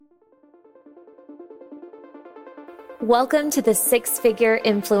Welcome to the Six Figure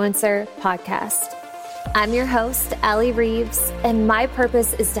Influencer Podcast. I'm your host, Allie Reeves, and my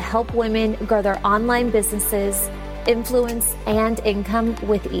purpose is to help women grow their online businesses, influence, and income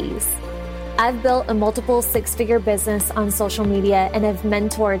with ease. I've built a multiple six-figure business on social media and have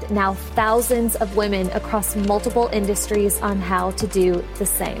mentored now thousands of women across multiple industries on how to do the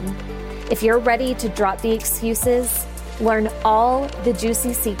same. If you're ready to drop the excuses, learn all the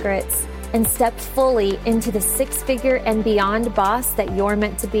juicy secrets, and step fully into the six-figure and beyond boss that you're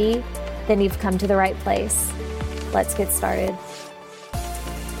meant to be, then you've come to the right place. Let's get started.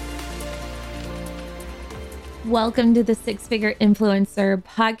 Welcome to the Six Figure Influencer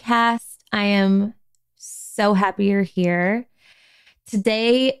Podcast. I am so happy you're here.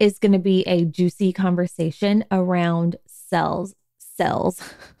 Today is going to be a juicy conversation around sales,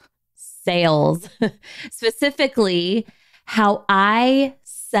 specifically how I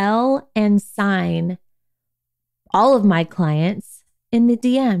sell and sign all of my clients in the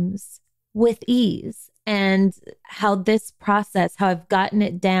DMs with ease, and how this process, how I've gotten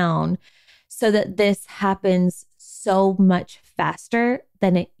it down so that this happens so much faster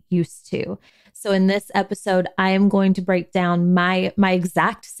than it used to. So in this episode, I am going to break down my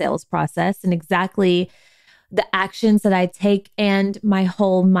exact sales process and exactly the actions that I take and my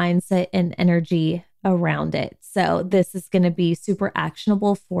whole mindset and energy around it. So this is going to be super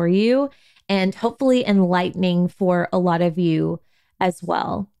actionable for you and hopefully enlightening for a lot of you as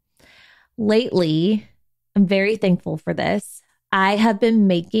well. Lately, I'm very thankful for this. I have been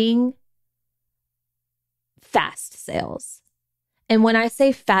making fast sales. And when I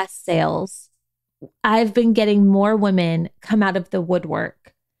say fast sales, I've been getting more women come out of the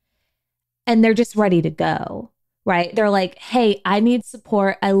woodwork and they're just ready to go. Right? They're like, hey, I need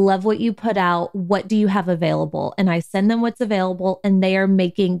support. I love what you put out. What do you have available? And I send them what's available, and they're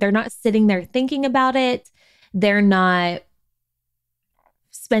not sitting there thinking about it. They're not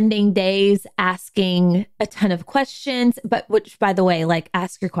spending days asking a ton of questions, but which, by the way, like,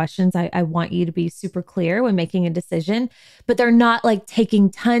 ask your questions. I want you to be super clear when making a decision, but they're not like taking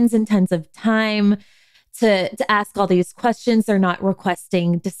tons and tons of time to ask all these questions. They're not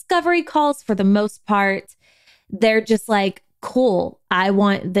requesting discovery calls for the most part. They're just like, cool, I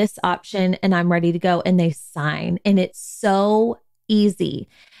want this option and I'm ready to go. And they sign, and it's so easy.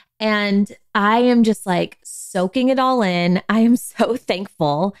 And I am just like soaking it all in. I am so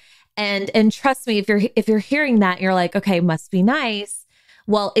thankful. And trust me, if you're hearing that, you're like, okay, must be nice.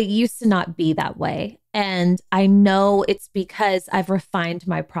 Well, it used to not be that way. And I know it's because I've refined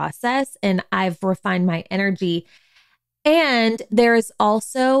my process and I've refined my energy. And there is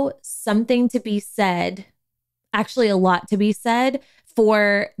also something to be said, actually a lot to be said,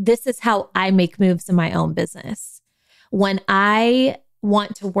 for this is how I make moves in my own business. When I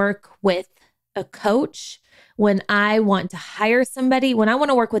want to work with a coach, when I want to hire somebody, when I want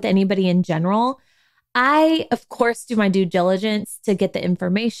to work with anybody in general, I, of course, do my due diligence to get the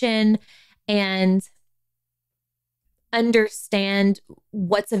information and understand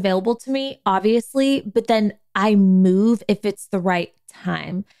what's available to me, obviously, but then I move if it's the right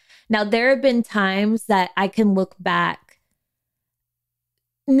time. Now, there have been times that I can look back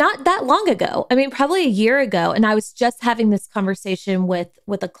not that long ago. I mean, probably a year ago. And I was just having this conversation with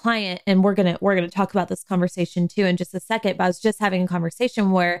a client, and we're going to talk about this conversation too in just a second. But I was just having a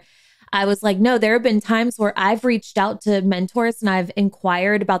conversation where I was like, no, there have been times where I've reached out to mentors and I've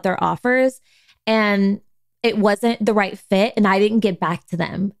inquired about their offers and it wasn't the right fit. And I didn't get back to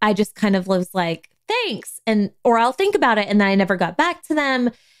them. I just kind of was like, thanks. Or I'll think about it. And then I never got back to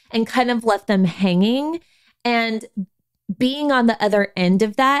them and kind of left them hanging. And being on the other end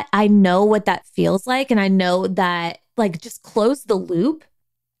of that, I know what that feels like. And I know that, like, just close the loop.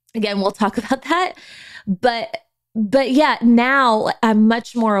 Again, we'll talk about that. But yeah, now I'm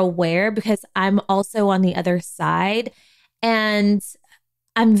much more aware because I'm also on the other side. And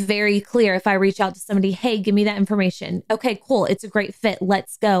I'm very clear if I reach out to somebody, hey, give me that information. Okay, cool. It's a great fit.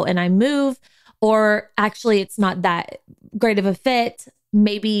 Let's go. And I move. Or actually, it's not that great of a fit.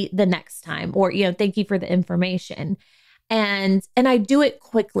 Maybe the next time, or, thank you for the information. And I do it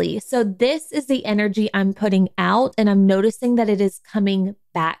quickly. So this is the energy I'm putting out, and I'm noticing that it is coming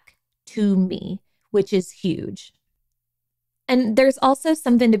back to me, which is huge. And there's also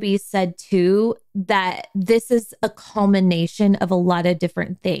something to be said too, that this is a culmination of a lot of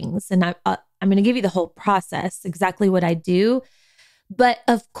different things. And I'm going to give you the whole process, exactly what I do. But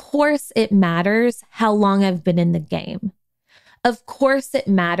of course it matters how long I've been in the game. Of course it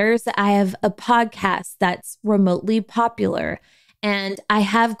matters that I have a podcast that's remotely popular and I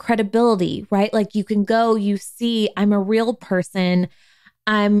have credibility, right? Like, you can go, you see, I'm a real person.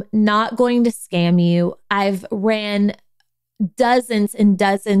 I'm not going to scam you. I've ran dozens and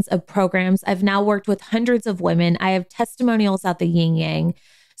dozens of programs. I've now worked with hundreds of women. I have testimonials out the yin yang.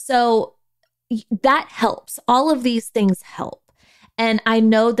 So that helps. All of these things help. And I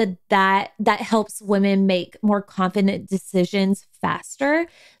know that helps women make more confident decisions faster.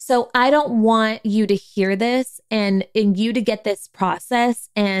 So I don't want you to hear this and you to get this process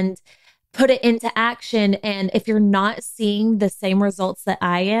and put it into action. And if you're not seeing the same results that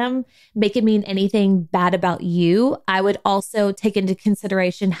I am, make it mean anything bad about you. I would also take into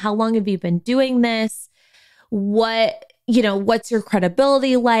consideration, how long have you been doing this? What's your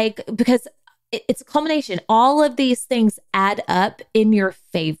credibility like? Because it's a culmination. All of these things add up in your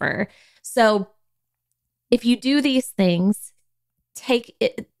favor. So if you do these things, take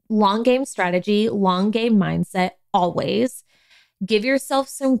it, long game strategy, long game mindset, always give yourself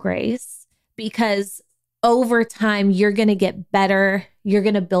some grace, because over time, you're going to get better. You're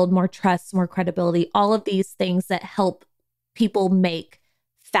going to build more trust, more credibility, all of these things that help people make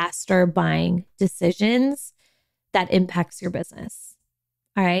faster buying decisions that impacts your business.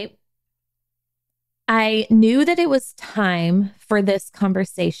 All right. I knew that it was time for this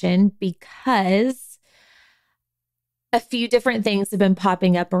conversation because a few different things have been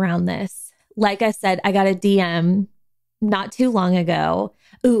popping up around this. Like I said, I got a DM not too long ago.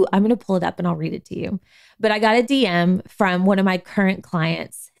 Ooh, I'm going to pull it up and I'll read it to you. But I got a DM from one of my current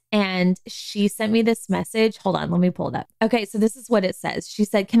clients, and she sent me this message. Hold on, let me pull it up. Okay, so this is what it says. She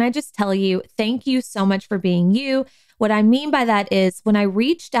said, "Can I just tell you, thank you so much for being you. What I mean by that is when I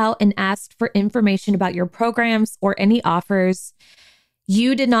reached out and asked for information about your programs or any offers,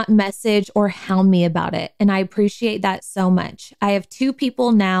 you did not message or hound me about it. And I appreciate that so much. I have 2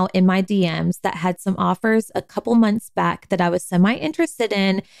 people now in my DMs that had some offers a couple months back that I was semi-interested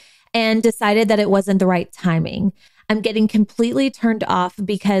in and decided that it wasn't the right timing. I'm getting completely turned off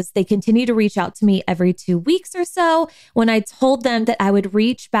because they continue to reach out to me every 2 weeks or so when I told them that I would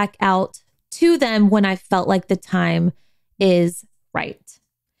reach back out to them when I felt like the time is right.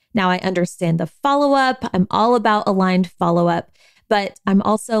 Now I understand the follow-up. I'm all about aligned follow-up. But I'm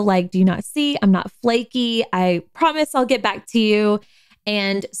also like, do you not see? I'm not flaky. I promise I'll get back to you,"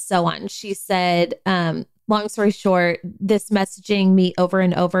 and so on. She said, long story short, this messaging me over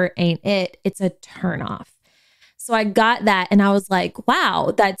and over ain't it. It's a turnoff. So I got that and I was like,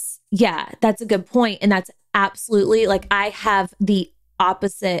 wow, that's a good point. And that's absolutely, like, I have the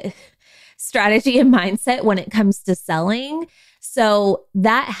opposite strategy and mindset when it comes to selling. So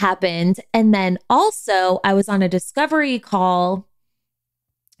that happened. And then also I was on a discovery call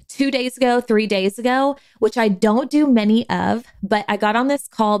 2 days ago, 3 days ago, which I don't do many of, but I got on this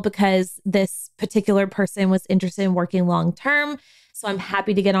call because this particular person was interested in working long term. So I'm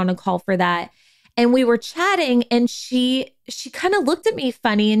happy to get on a call for that. And we were chatting and she kind of looked at me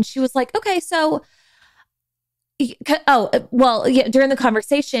funny and she was like, "Okay, so, during the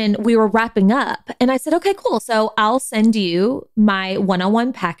conversation, we were wrapping up." And I said, "Okay, cool. So I'll send you my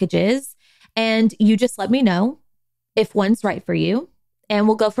one-on-one packages and you just let me know if one's right for you. And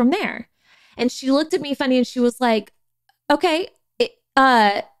we'll go from there." And she looked at me funny and she was like, "Okay,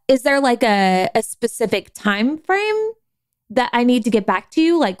 is there like a specific time frame that I need to get back to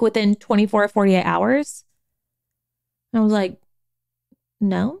you, like within 24 or 48 hours? And I was like,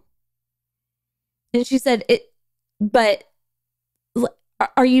 "No." And she said, "But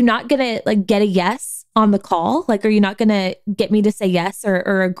are you not going to like get a yes on the call? Like, are you not going to get me to say yes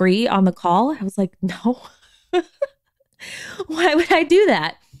or agree on the call?" I was like, "No." Why would I do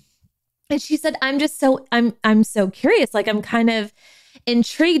that? And she said, I'm so curious. Like, I'm kind of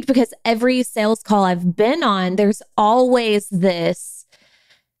intrigued because every sales call I've been on, there's always this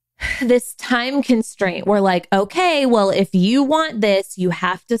time constraint. We're like, okay, well, if you want this, you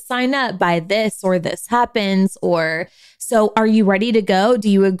have to sign up by this or this happens. Or, so are you ready to go? Do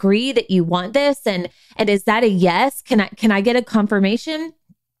you agree that you want this? And is that a yes? Can I get a confirmation?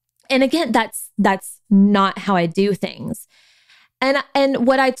 And again, that's not how I do things. And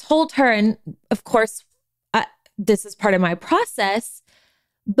what I told her, and of course, this is part of my process,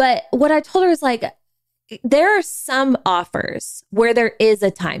 but what I told her is like, there are some offers where there is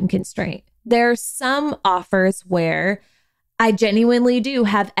a time constraint. There are some offers where I genuinely do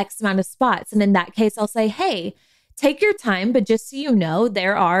have X amount of spots. And in that case, I'll say, "Hey, take your time, but just so you know,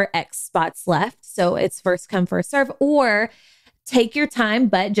 there are X spots left. So it's first come, first serve." Or, "Take your time,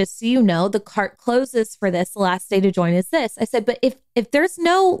 but just so you know, the cart closes for this. The last day to join is this." I said, "But if there's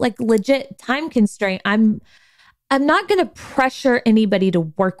no like legit time constraint, I'm not going to pressure anybody to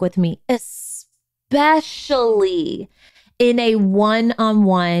work with me, especially in a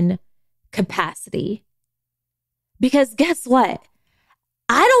one-on-one capacity. Because guess what?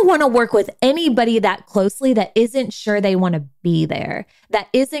 I don't want to work with anybody that closely that isn't sure they want to be there, that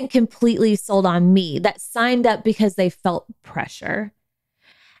isn't completely sold on me, that signed up because they felt pressure.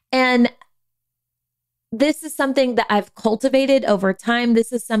 And this is something that I've cultivated over time.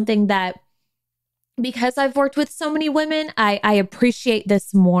 This is something that, because I've worked with so many women, I appreciate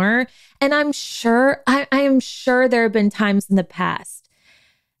this more. And I'm sure, I am sure there have been times in the past,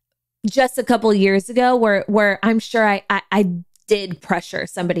 just a couple of years ago, where I'm sure I did pressure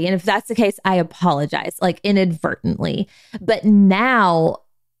somebody. And if that's the case, I apologize, like inadvertently. But now,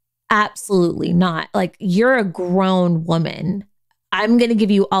 absolutely not. Like, you're a grown woman. I'm going to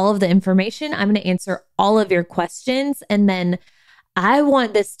give you all of the information. I'm going to answer all of your questions. And then I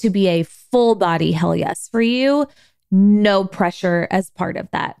want this to be a full body hell yes for you. No pressure as part of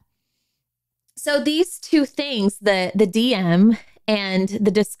that. So these two things, the DM and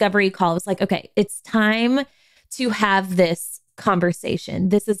the discovery call, was like, okay, it's time to have this conversation.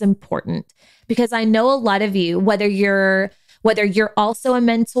 This is important because I know a lot of you, whether you're also a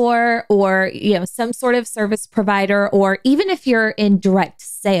mentor or, some sort of service provider, or even if you're in direct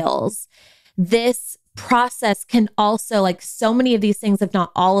sales, this process can also, like so many of these things, if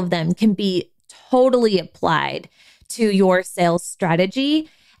not all of them, can be totally applied to your sales strategy.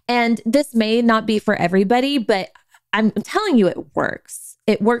 And this may not be for everybody, but I'm telling you, it works.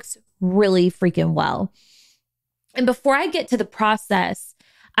 It works really freaking well. And before I get to the process,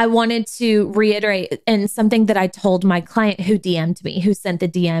 I wanted to reiterate, and something that I told my client who DM'd me, who sent the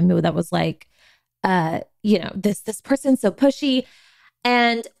DM that was like, this person's so pushy.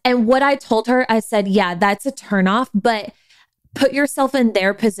 And what I told her, I said, yeah, that's a turnoff, but put yourself in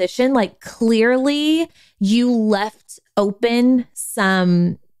their position. Like, clearly you left open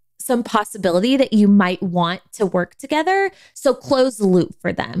some possibility that you might want to work together. So close the loop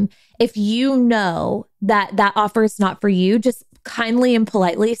for them. If you know that offer is not for you, just kindly and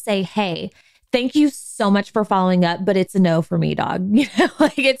politely say, hey, thank you so much for following up, but it's a no for me, dog.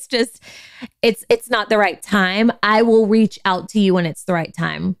 Like, it's not the right time. I will reach out to you when it's the right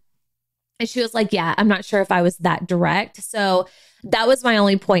time. And she was like, yeah, I'm not sure if I was that direct. So that was my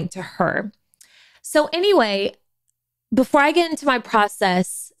only point to her. So anyway, before I get into my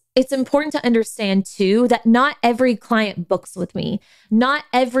process, it's important to understand too, that not every client books with me. Not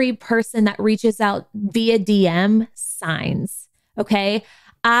every person that reaches out via DM signs. Okay.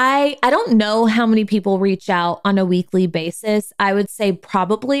 I don't know how many people reach out on a weekly basis. I would say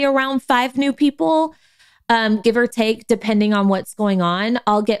probably around 5 new people, give or take, depending on what's going on.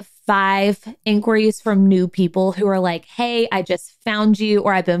 I'll get 5 inquiries from new people who are like, hey, I just found you,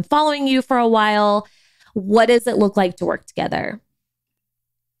 or I've been following you for a while. What does it look like to work together?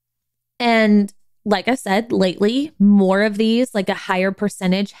 And like I said, lately, more of these, like a higher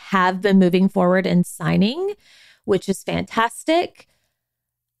percentage, have been moving forward and signing, which is fantastic.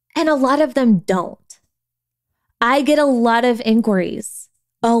 And a lot of them don't. I get a lot of inquiries,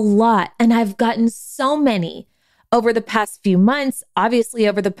 a lot. And I've gotten so many over the past few months, obviously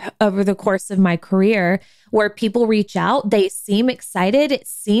over the course of my career, where people reach out, they seem excited. It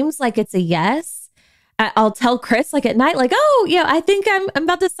seems like it's a yes. I'll tell Chris, like at night, like, oh, I think I'm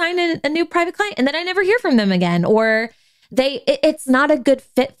about to sign a new private client. And then I never hear from them again, or it's not a good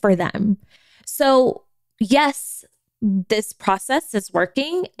fit for them. So yes, this process is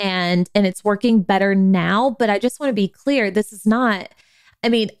working and it's working better now, but I just want to be clear. This is not,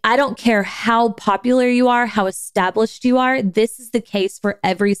 I don't care how popular you are, how established you are. This is the case for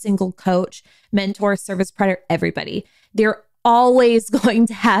every single coach, mentor, service provider, everybody. They're always going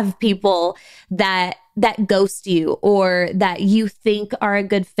to have people that ghost you, or that you think are a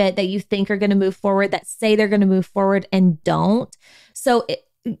good fit, that you think are going to move forward, that say they're going to move forward and don't. So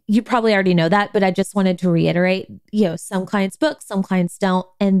you probably already know that, but I just wanted to reiterate, some clients book, some clients don't,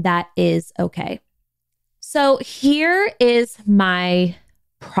 and that is okay. So here is my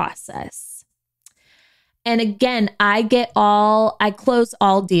process. And again, I close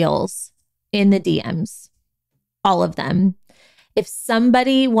all deals in the DMs, all of them. If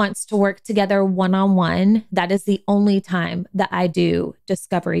somebody wants to work together one-on-one, that is the only time that I do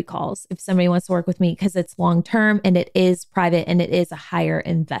discovery calls. If somebody wants to work with me, because it's long-term and it is private and it is a higher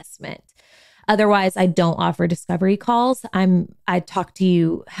investment. Otherwise, I don't offer discovery calls. I talk to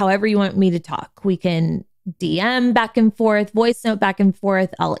you however you want me to talk. We can DM back and forth, voice note back and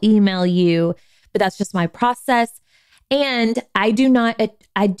forth. I'll email you, but that's just my process. And I do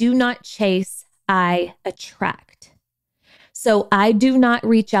not chase, I attract. So I do not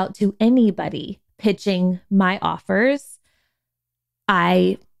reach out to anybody pitching my offers.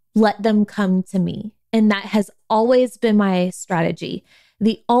 I let them come to me. And that has always been my strategy.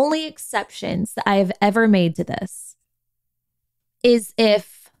 The only exceptions that I have ever made to this is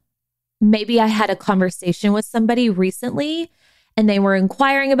if maybe I had a conversation with somebody recently and they were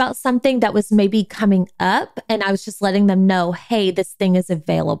inquiring about something that was maybe coming up, and I was just letting them know, hey, this thing is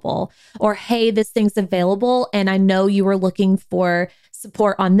available, or hey, this thing's available, and I know you were looking for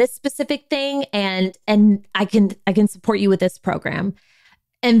support on this specific thing, and I can support you with this program.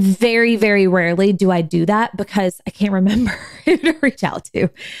 And very, very rarely do I do that because I can't remember who to reach out to.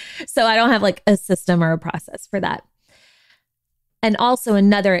 So I don't have like a system or a process for that. And also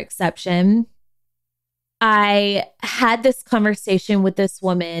another exception, I had this conversation with this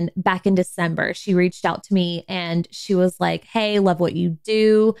woman back in December. She reached out to me and she was like, hey, love what you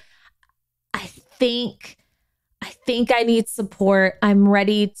do. I think I need support. I'm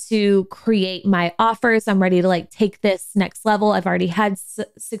ready to create my offers. I'm ready to like take this next level. I've already had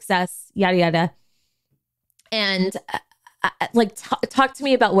success, yada, yada. And talk to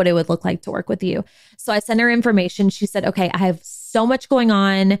me about what it would look like to work with you. So I sent her information. She said, okay, I have so much going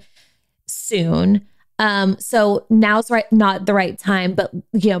on soon. So now's not the right time, but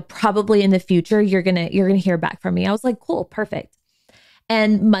probably in the future, you're going to hear back from me. I was like, cool, perfect.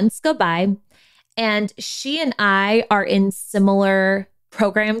 And months go by. And she and I are in similar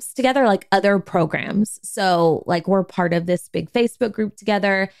programs together, like other programs. So like we're part of this big Facebook group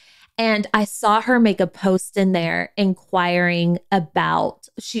together. And I saw her make a post in there inquiring about,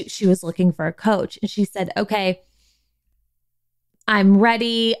 she was looking for a coach. And she said, okay, I'm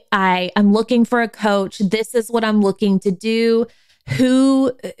ready. I'm looking for a coach. This is what I'm looking to do.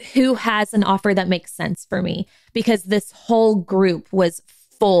 Who has an offer that makes sense for me? Because this whole group was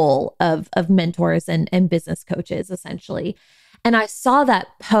full of mentors and business coaches, essentially. And I saw that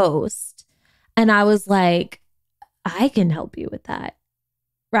post and I was like, I can help you with that.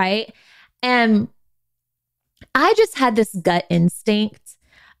 Right. And I just had this gut instinct.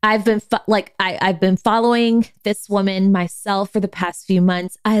 I've been I've been following this woman myself for the past few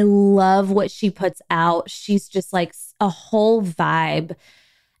months. I love what she puts out. She's just like a whole vibe.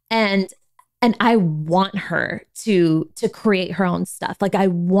 And I want her to create her own stuff. Like I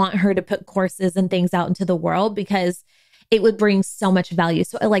want her to put courses and things out into the world because it would bring so much value.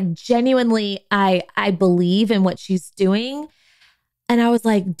 So like genuinely, I believe in what she's doing. And I was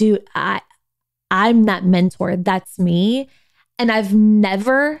like, dude, I'm that mentor. That's me. And I've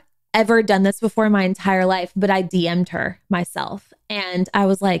never, ever done this before in my entire life, but I DM'd her myself. And I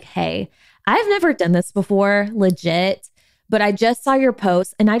was like, hey, I've never done this before, legit. But I just saw your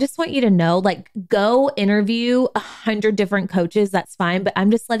post and I just want you to know, like, go interview 100 different coaches. That's fine. But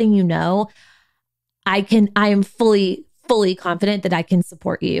I'm just letting you know, I am fully confident that I can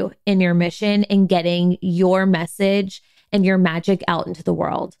support you in your mission and getting your message and your magic out into the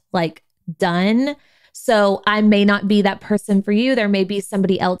world. Like, done. So I may not be that person for you. There may be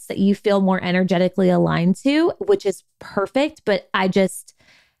somebody else that you feel more energetically aligned to, which is perfect. But I just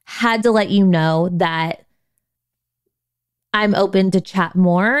had to let you know that I'm open to chat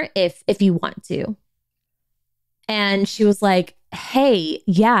more if you want to. And she was like, hey,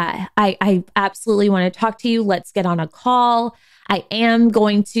 yeah, I absolutely want to talk to you. Let's get on a call. I am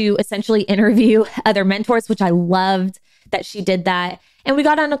going to essentially interview other mentors, which I loved that she did that. And we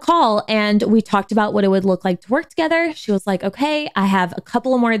got on a call and we talked about what it would look like to work together. She was like, okay, I have a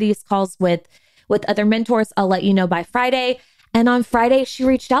couple of more of these calls with other mentors. I'll let you know by Friday. And on Friday, she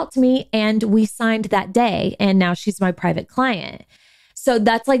reached out to me and we signed that day. And now she's my private client. So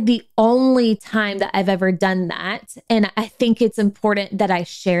that's like the only time that I've ever done that. And I think it's important that I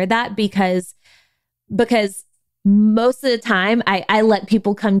share that because most of the time I let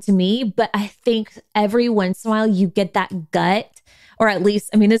people come to me, but I think every once in a while you get that gut, or at least,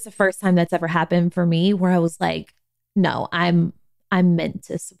 I mean, this is the first time that's ever happened for me where I was like, no, I'm meant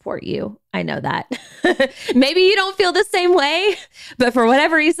to support you. I know that. Maybe you don't feel the same way, but for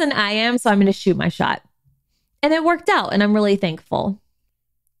whatever reason I am. So I'm going to shoot my shot. And it worked out and I'm really thankful.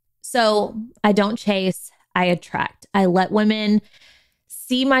 So I don't chase, I attract. I let women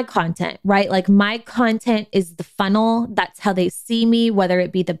see my content, right? Like my content is the funnel. That's how they see me, whether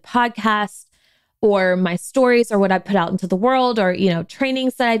it be the podcast or my stories or what I put out into the world or,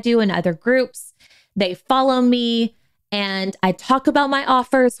 trainings that I do in other groups. They follow me. And I talk about my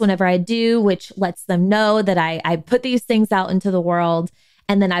offers whenever I do, which lets them know that I put these things out into the world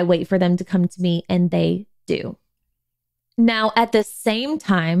and then I wait for them to come to me and they do. Now, at the same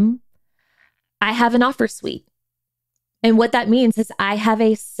time, I have an offer suite. And what that means is I have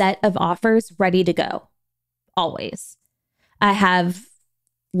a set of offers ready to go, always. I have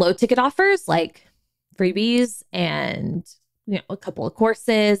low ticket offers like freebies and, a couple of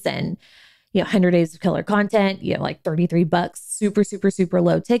courses and 100 days of killer content, like $33, super, super, super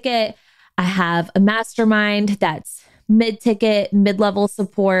low ticket. I have a mastermind that's mid-ticket, mid-level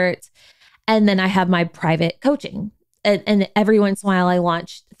support. And then I have my private coaching. And every once in a while I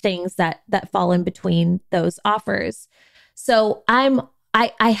launch things that fall in between those offers. So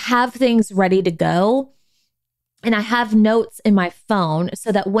I have things ready to go, and I have notes in my phone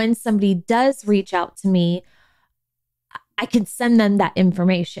so that when somebody does reach out to me, I can send them that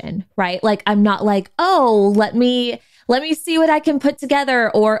information, right? Like, I'm not like, oh, let me see what I can put together,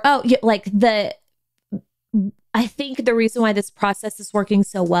 or, oh, yeah, I think the reason why this process is working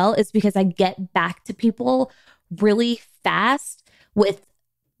so well is because I get back to people really fast with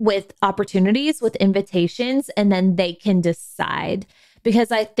opportunities, with invitations, and then they can decide.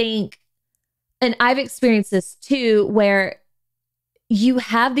 Because I think, and I've experienced this too, where you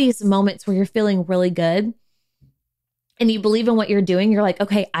have these moments where you're feeling really good and you believe in what you're doing. You're like,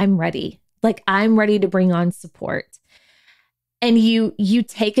 okay, I'm ready. Like, I'm ready to bring on support. And you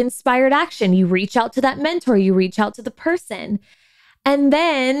take inspired action. You reach out to that mentor, you reach out to the person. And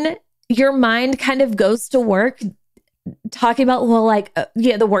then your mind kind of goes to work talking about, well, like,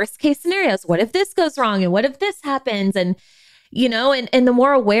 the worst case scenarios. What if this goes wrong? And what if this happens? And, and the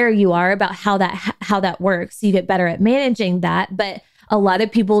more aware you are about how that works, you get better at managing that. But a lot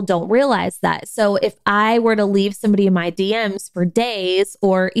of people don't realize that. So if I were to leave somebody in my DMs for days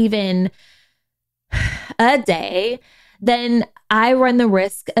or even a day, then I run the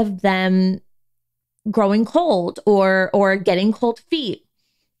risk of them growing cold or getting cold feet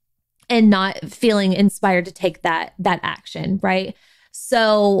and not feeling inspired to take that action, right?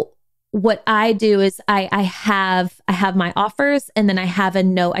 So what I do is I have my offers, and then I have a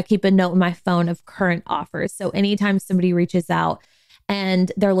note. I keep a note in my phone of current offers. So anytime somebody reaches out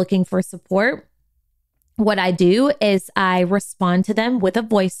and they're looking for support, what I do is I respond to them with a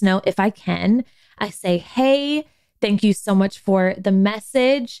voice note if I can. I say, hey, thank you so much for the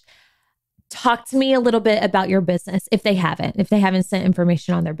message. Talk to me a little bit about your business if they haven't sent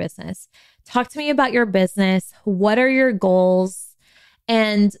information on their business. Talk to me about your business. What are your goals?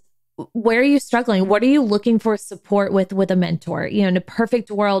 And where are you struggling? What are you looking for support with a mentor? In a perfect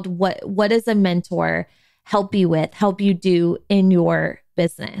world, what does a mentor help you do in your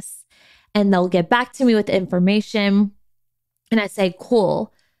business? And they'll get back to me with information. And I say,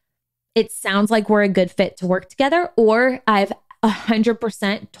 cool. It sounds like we're a good fit to work together. Or I've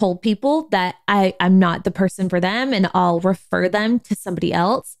 100% told people that I'm not the person for them, and I'll refer them to somebody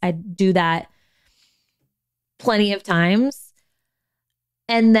else. I do that plenty of times.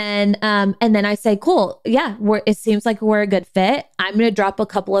 And then I say, cool. Yeah, it seems like we're a good fit. I'm going to drop a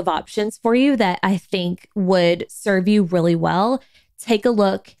couple of options for you that I think would serve you really well. Take a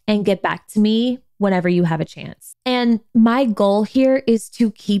look and get back to me whenever you have a chance. And my goal here is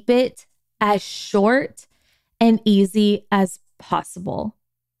to keep it as short and easy as possible.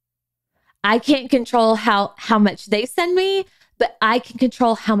 I can't control how much they send me, but I can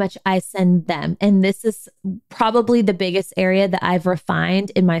control how much I send them. And this is probably the biggest area that I've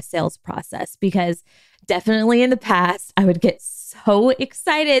refined in my sales process, because definitely in the past, I would get so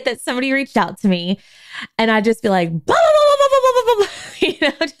excited that somebody reached out to me and I'd just be like, blah, blah, blah, blah, blah, blah, blah,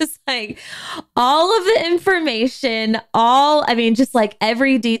 blah. Just like all of the information, just like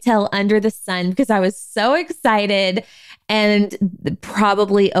every detail under the sun, because I was so excited and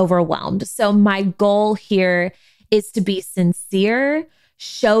probably overwhelmed. So my goal here is to be sincere,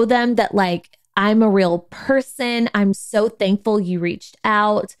 show them that like, I'm a real person. I'm so thankful you reached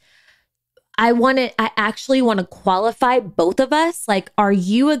out. I actually want to qualify both of us. Like, are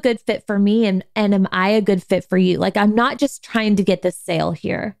you a good fit for me? And am I a good fit for you? Like, I'm not just trying to get the sale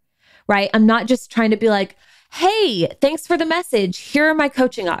here, right? I'm not just trying to be like, hey, thanks for the message. Here are my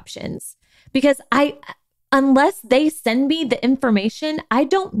coaching options. Because unless they send me the information, I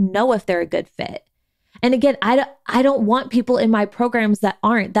don't know if they're a good fit. And again, I don't want people in my programs that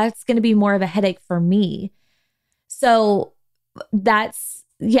aren't. That's going to be more of a headache for me. So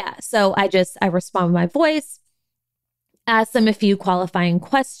so I respond with my voice, ask them a few qualifying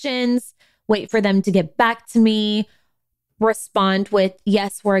questions, wait for them to get back to me, respond with,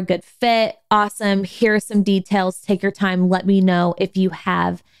 yes, we're a good fit. Awesome. Here are some details. Take your time. Let me know if you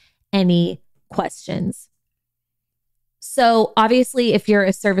have any questions. So obviously, if you're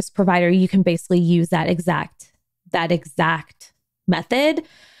a service provider, you can basically use that exact method.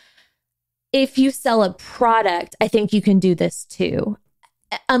 If you sell a product, I think you can do this too.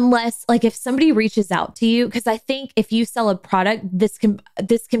 Unless, like, if somebody reaches out to you, because I think if you sell a product, this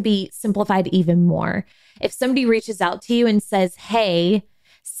can be simplified even more. If somebody reaches out to you and says, hey,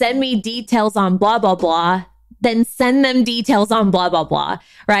 send me details on blah, blah, blah, then send them details on blah, blah, blah,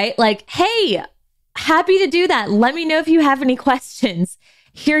 right? Like, hey, happy to do that. Let me know if you have any questions.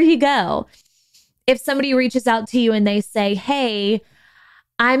 Here you go. if somebody reaches out to you and they say, hey,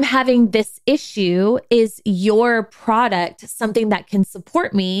 I'm having this issue, is your product something that can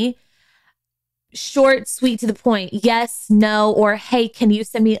support me? Short, sweet, to the point. Yes, no, or hey, can you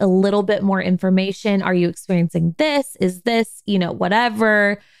send me a little bit more information? Are you experiencing this? Is this,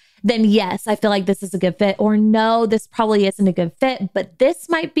 whatever? Then yes, I feel like this is a good fit. Or no, this probably isn't a good fit, but this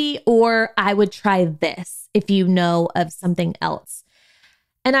might be, or I would try this if you know of something else.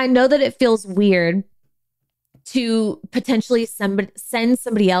 And I know that it feels weird to potentially send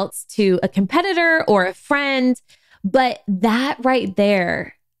somebody else to a competitor or a friend, but that right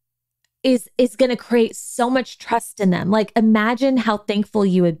there is going to create so much trust in them. Like, imagine how thankful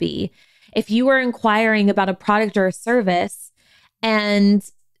you would be if you were inquiring about a product or a service, and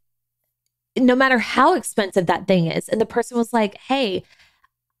no matter how expensive that thing is, and the person was like, hey,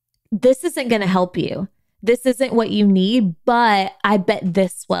 this isn't going to help you. This isn't what you need, but I bet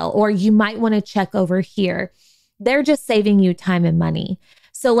this will, or you might want to check over here. They're just saving you time and money.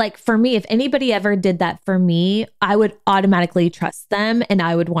 So like for me, if anybody ever did that for me, I would automatically trust them and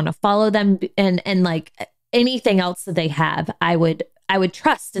I would want to follow them, and like anything else that they have, I would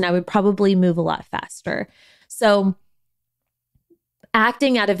trust, and I would probably move a lot faster. So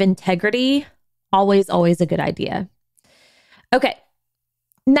acting out of integrity, always a good idea. Okay.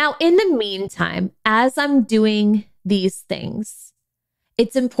 Now, in the meantime, as I'm doing these things,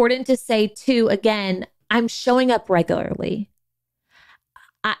 it's important to say too, again, I'm showing up regularly.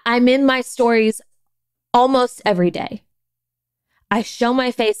 I'm in my stories almost every day. I show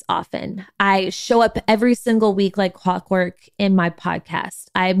my face often. I show up every single week like clockwork in my podcast.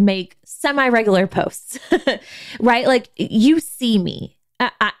 I make semi-regular posts, right? Like, you see me.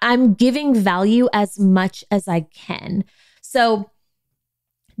 I'm giving value as much as I can. So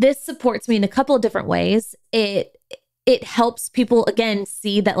this supports me in a couple of different ways. It helps people, again,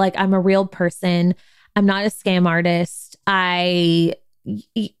 see that like I'm a real person. I'm not a scam artist.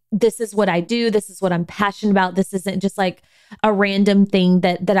 This is what I do. This is what I'm passionate about. This isn't just like a random thing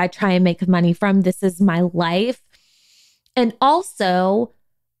that I try and make money from. This is my life. And also,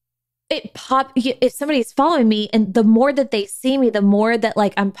 if somebody's following me, and the more that they see me, the more that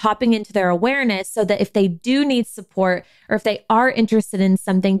like I'm popping into their awareness, so that if they do need support or if they are interested in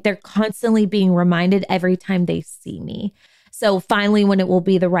something, they're constantly being reminded every time they see me. So finally, when it will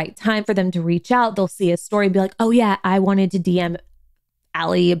be the right time for them to reach out, they'll see a story and be like, oh yeah, I wanted to DM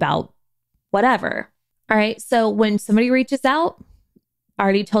Allie about whatever. All right. So when somebody reaches out, I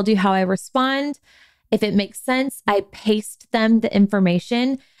already told you how I respond. If it makes sense, I paste them the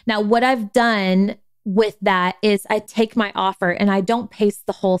information. Now, what I've done with that is I take my offer and I don't paste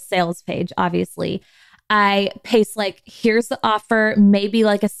the whole sales page, obviously. I paste like, here's the offer, maybe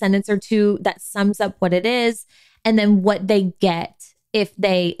like a sentence or two that sums up what it is, and then what they get if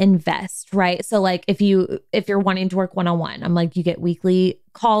they invest, right? So like if you're wanting to work one-on-one, I'm like, you get weekly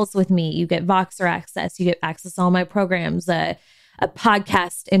calls with me, you get Voxer access, you get access to all my programs, a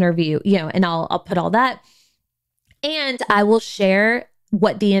podcast interview, and I'll put all that. And I will share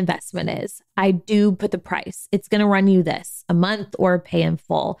what the investment is. I do put the price. It's going to run you this a month or pay in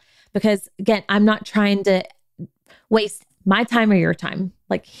full, because again, I'm not trying to waste my time or your time.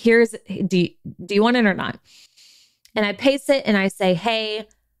 Like, do you want it or not? And I paste it and I say, hey,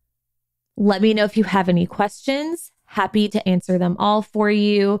 let me know if you have any questions. Happy to answer them all for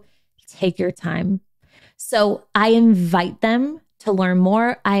you. Take your time. So I invite them to learn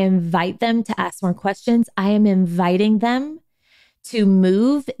more. I invite them to ask more questions. I am inviting them to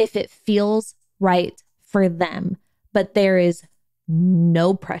move if it feels right for them, but there is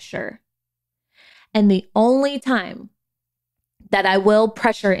no pressure. And the only time that I will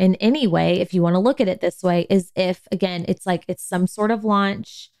pressure in any way, if you want to look at it this way, is if, again, it's some sort of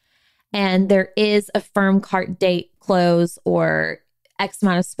launch and there is a firm cart date close or X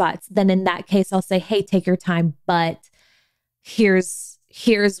amount of spots. Then in that case, I'll say, hey, take your time, but here's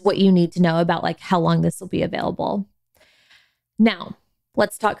what you need to know about like how long this will be available. Now,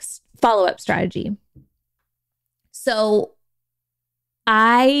 let's talk follow-up strategy. So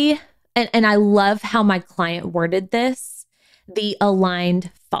I love how my client worded this. The aligned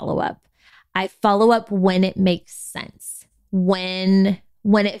follow-up. I follow up when it makes sense, when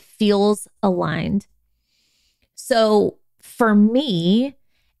it feels aligned. So for me,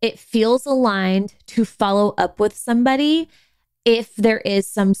 it feels aligned to follow up with somebody if there is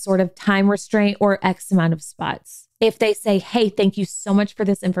some sort of time restraint or X amount of spots. If they say, hey, thank you so much for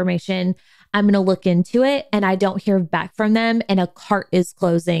this information, I'm going to look into it, and I don't hear back from them, and a cart is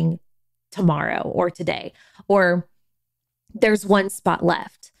closing tomorrow or today, or there's one spot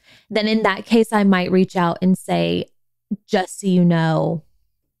left, then in that case, I might reach out and say, just so you know,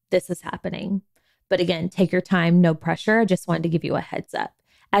 this is happening. But again, take your time, no pressure. I just wanted to give you a heads up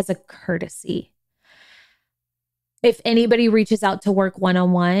as a courtesy. If anybody reaches out to work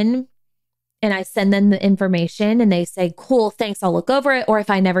one-on-one and I send them the information and they say, cool, thanks, I'll look over it. Or if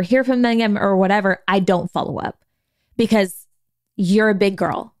I never hear from them or whatever, I don't follow up because you're a big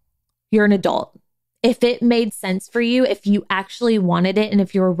girl. You're an adult. If it made sense for you, if you actually wanted it, and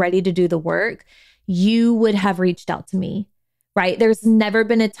if you were ready to do the work, you would have reached out to me, right? There's never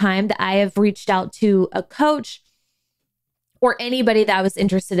been a time that I have reached out to a coach or anybody that I was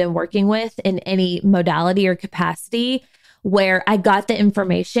interested in working with in any modality or capacity where I got the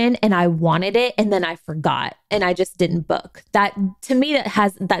information and I wanted it and then I forgot and I just didn't book. That to me,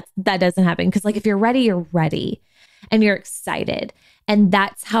 that doesn't happen. Because like if you're ready and you're excited. And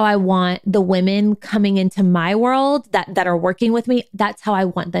that's how I want the women coming into my world that are working with me. That's how I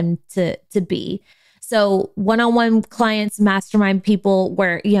want them to be. So one-on-one clients, mastermind people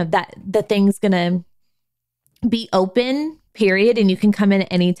where, that the thing's going to be open, period. And you can come in at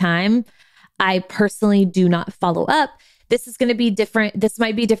any time. I personally do not follow up. This is going to be different. This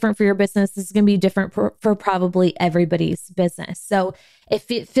might be different for your business. This is going to be different for probably everybody's business. So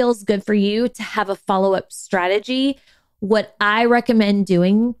if it feels good for you to have a follow-up strategy, what I recommend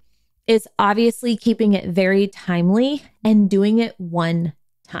doing is obviously keeping it very timely and doing it one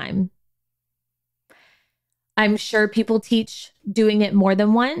time. I'm sure people teach doing it more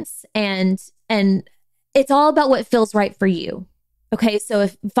than once, and it's all about what feels right for you. Okay, so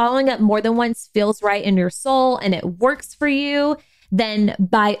if following up more than once feels right in your soul and it works for you, then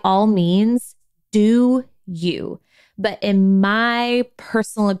by all means, do you. But in my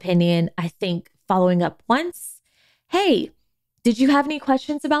personal opinion, I think following up once, hey, did you have any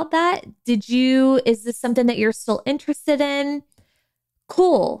questions about that? Is this something that you're still interested in?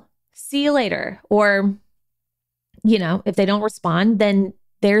 Cool. See you later. Or, if they don't respond, then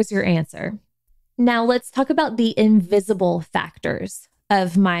there's your answer. Now let's talk about the invisible factors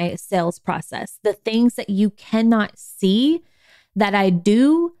of my sales process, the things that you cannot see that I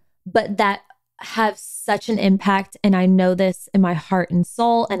do, but that have such an impact. And I know this in my heart and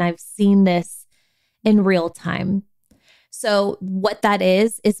soul, and I've seen this in real time. So what that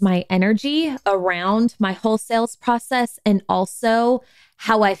is my energy around my whole sales process and also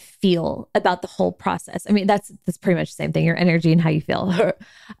how I feel about the whole process. I mean, that's pretty much the same thing, your energy and how you feel.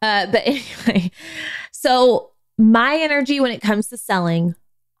 But anyway, so my energy when it comes to selling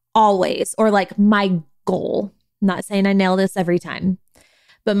always, or like my goal, not saying I nail this every time,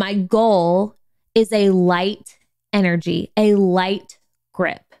 but my goal is a light energy, a light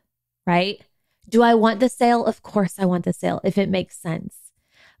grip, right? Do I want the sale? Of course I want the sale if it makes sense.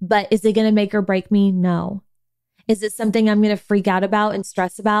 But is it going to make or break me? No. Is it something I'm going to freak out about and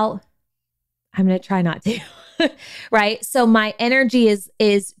stress about? I'm going to try not to. Right? So my energy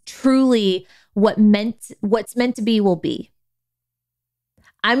is truly what's meant to be will be.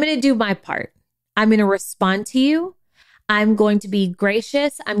 I'm going to do my part. I'm going to respond to you. I'm going to be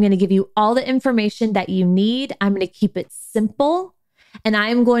gracious. I'm going to give you all the information that you need. I'm going to keep it simple. And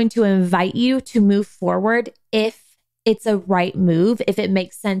I'm going to invite you to move forward if it's a right move, if it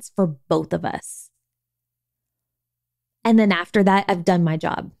makes sense for both of us. And then after that, I've done my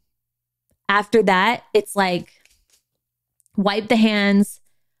job. After that, it's like wipe the hands,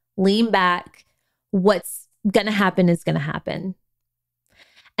 lean back. What's going to happen is going to happen.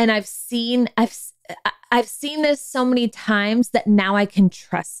 And I've seen this so many times that now I can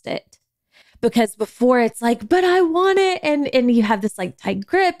trust it. Because before it's like, but I want it. And you have this like tight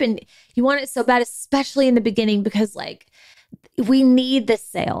grip and you want it so bad, especially in the beginning, because like we need this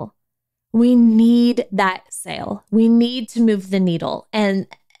sale. We need that sale. We need to move the needle. And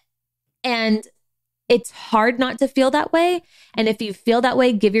it's hard not to feel that way. And if you feel that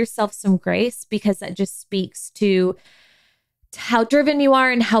way, give yourself some grace because that just speaks to how driven you are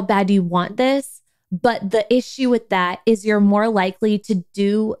and how bad you want this. But the issue with that is you're more likely to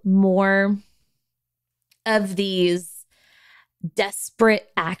do more of these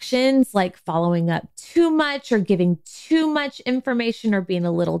desperate actions like following up too much or giving too much information or being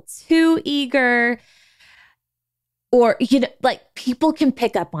a little too eager, or like people can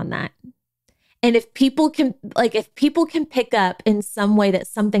pick up on that. And if people can pick up in some way that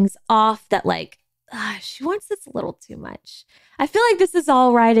something's off, that like she wants this a little too much, I feel like this is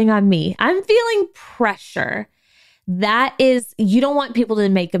all riding on me, I'm feeling pressure, that is, you don't want people to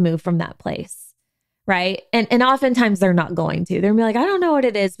make a move from that place. Right. And oftentimes they're not going to. They're gonna be like, I don't know what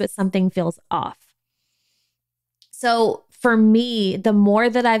it is, but something feels off. So for me, the more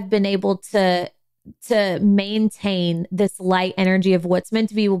that I've been able to maintain this light energy of what's meant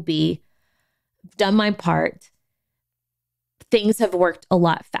to be will be, done my part, things have worked a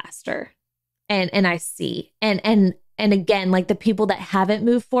lot faster. and I see. And again, like the people that haven't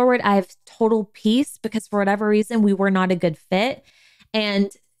moved forward, I have total peace because for whatever reason, we were not a good fit.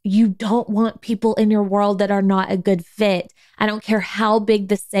 And you don't want people in your world that are not a good fit. I don't care how big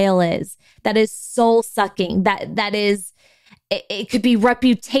the sale is. That is soul sucking. That is, it could be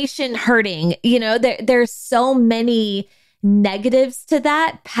reputation hurting. You know, there's so many negatives to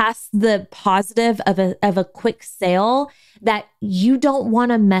that past the positive of a quick sale that you don't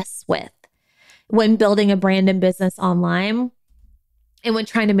want to mess with when building a brand and business online and when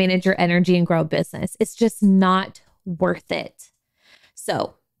trying to manage your energy and grow a business. It's just not worth it.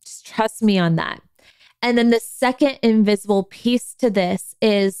 So just trust me on that. And then the second invisible piece to this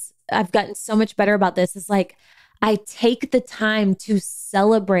is, I've gotten so much better about this, is like, I take the time to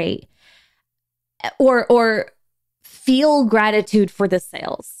celebrate or feel gratitude for the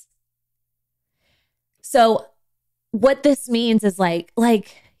sales. So what this means is like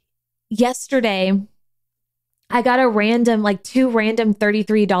yesterday, I got two random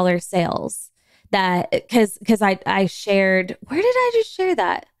 $33 sales that, cause I shared, where did I just share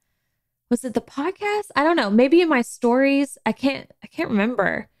that? Was it the podcast? I don't know. Maybe in my stories. I can't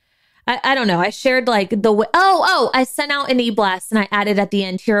remember. I don't know. I shared like I sent out an e-blast and I added at the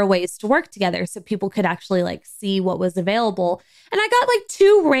end, here are ways to work together so people could actually like see what was available. And I got like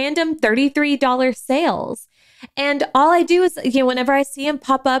 2 random $33 sales. And all I do is, whenever I see them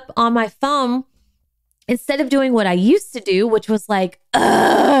pop up on my phone, instead of doing what I used to do, which was like,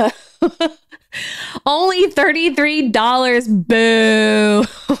 only $33, boo.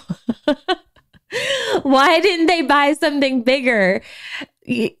 Why didn't they buy something bigger?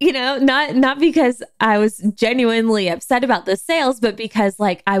 Not because I was genuinely upset about the sales, but because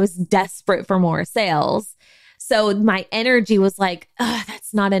like I was desperate for more sales. So my energy was like,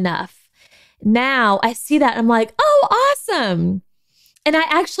 that's not enough. Now I see that I'm like, oh, awesome. And I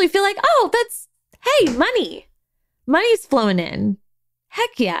actually feel like, hey, money's flowing in.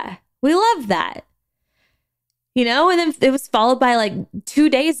 Heck yeah. We love that. And then it was followed by like 2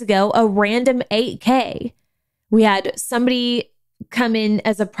 days ago, a random 8K. We had somebody come in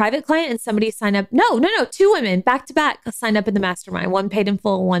as a private client and somebody sign up. No, 2 women back to back signed up in the mastermind. One paid in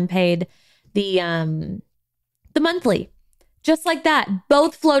full, one paid the monthly. Just like that.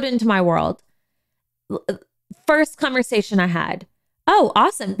 Both flowed into my world. First conversation I had. Oh,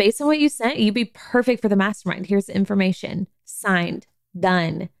 awesome. Based on what you sent, you'd be perfect for the mastermind. Here's the information. Signed,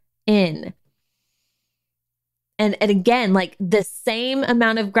 done, in. And again, like the same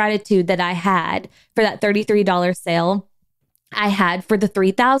amount of gratitude that I had for that $33 sale, I had for the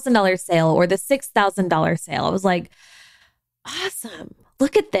 $3,000 sale or the $6,000 sale. I was like, awesome.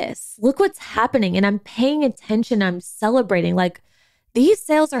 Look at this. Look what's happening. And I'm paying attention. I'm celebrating. Like, these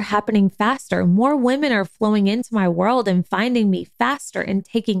sales are happening faster. More women are flowing into my world and finding me faster and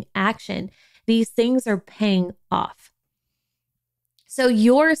taking action. These things are paying off. So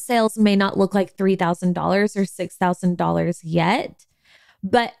your sales may not look like $3,000 or $6,000 yet,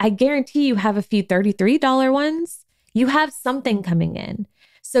 but I guarantee you have a few $33 ones. You have something coming in.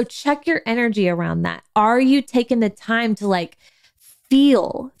 So check your energy around that. Are you taking the time to like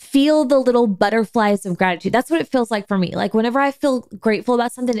feel the little butterflies of gratitude? That's what it feels like for me. Like whenever I feel grateful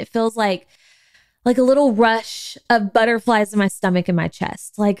about something, it feels like a little rush of butterflies in my stomach and my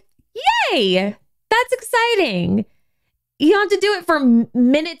chest. Like, yay, that's exciting. You don't have to do it for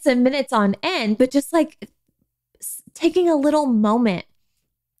minutes and minutes on end, but just like taking a little moment.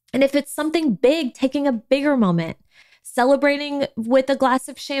 And if it's something big, taking a bigger moment, celebrating with a glass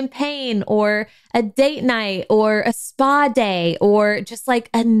of champagne or a date night or a spa day or just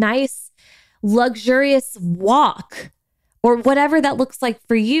like a nice luxurious walk or whatever that looks like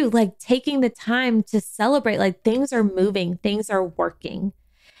for you, like taking the time to celebrate, like things are moving, things are working.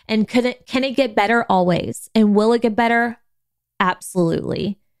 And can it get better? Always. And will it get better?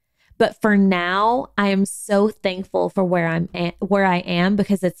 Absolutely. But for now, I am so thankful for where I am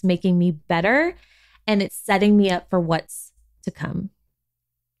because it's making me better and it's setting me up for what's to come.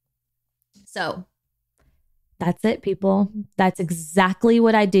 So that's it, people. That's exactly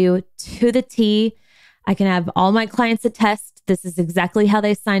what I do to the T. I can have all my clients attest. This is exactly how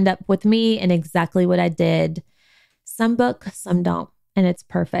they signed up with me and exactly what I did. Some book, some don't, and it's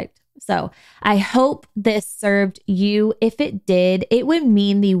perfect. So I hope this served you. If it did, it would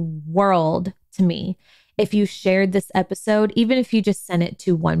mean the world to me if you shared this episode, even if you just sent it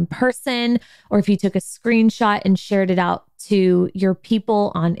to one person, or if you took a screenshot and shared it out to your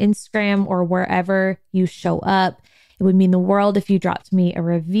people on Instagram or wherever you show up. It would mean the world if you dropped me a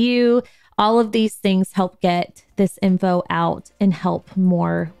review. All of these things help get this info out and help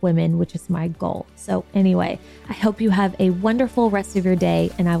more women, which is my goal. So anyway, I hope you have a wonderful rest of your day,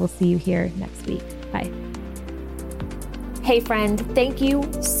 and I will see you here next week. Bye. Hey friend, thank you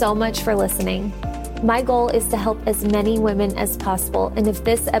so much for listening. My goal is to help as many women as possible. And if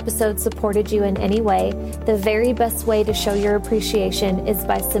this episode supported you in any way, the very best way to show your appreciation is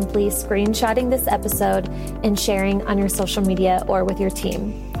by simply screenshotting this episode and sharing on your social media or with your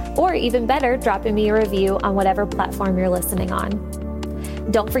team. Or even better, dropping me a review on whatever platform you're listening on.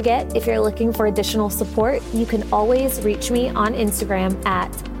 Don't forget, if you're looking for additional support, you can always reach me on Instagram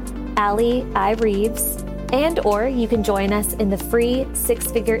at Allie I. Reeves, or you can join us in the free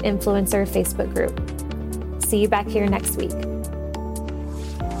 6-Figure Influencer Facebook group. See you back here next week.